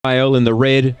Rail in the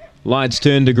red. Lights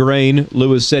turn to green.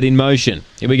 Lewis set in motion.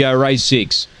 Here we go, race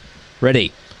 6.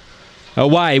 Ready.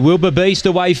 Away, Wilbur Beast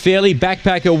away fairly.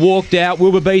 Backpacker walked out.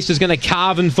 Wilbur Beast is going to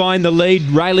carve and find the lead.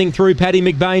 Railing through Paddy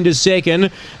McBain to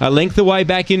second. A length away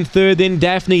back in third, then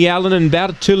Daphne Allen, and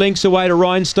about 2 lengths away to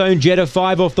Rhinestone Jetta.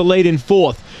 5 off the lead in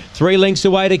fourth. 3 lengths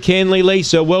away to Kenley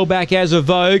Lisa. Well back as a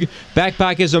Vogue.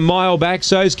 Backpacker's a mile back.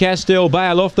 So's Castell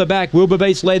Bale off the back. Wilbur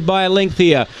Beast led by a length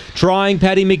here. Trying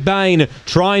Paddy McBain.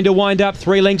 Trying to wind up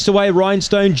 3 lengths away.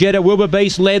 Rhinestone Jetta. Wilbur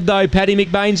Beast led though. Paddy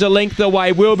McBain's a length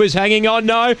away. Wilbur's hanging on.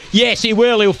 No. Yes, he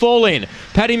will. He'll fall in.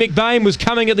 Paddy McBain was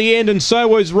coming at the end, and so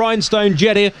was Rhinestone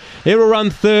Jetta. He'll run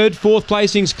third. Fourth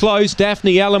placing's close.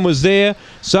 Daphne Allen was there.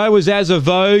 So was As a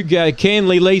Vogue.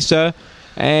 Kenley Lisa.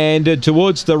 And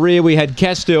towards the rear we had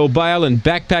Castell Bale, and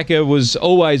Backpacker was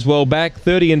always well back.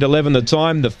 30 and 11 the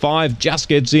time. The 5 just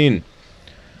gets in.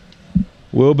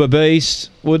 Wilbur Beast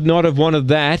would not have wanted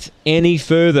that any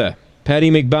further. Paddy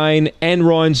McBain and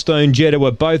Rhinestone Jetta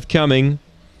were both coming.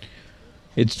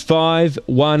 It's 5,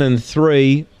 1 and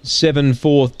 3, 7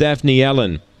 fourth Daphne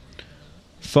Allen.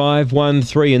 5, 1,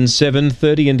 3 and 7,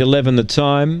 30 and 11 the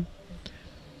time.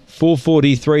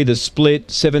 4:43 the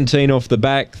split, 17 off the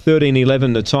back,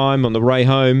 13:11 the time on the way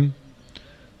home.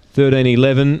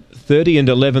 13:11, 30 and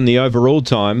 11 the overall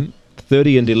time,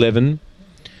 30 and 11.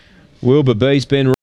 Wilbur Beast, Ben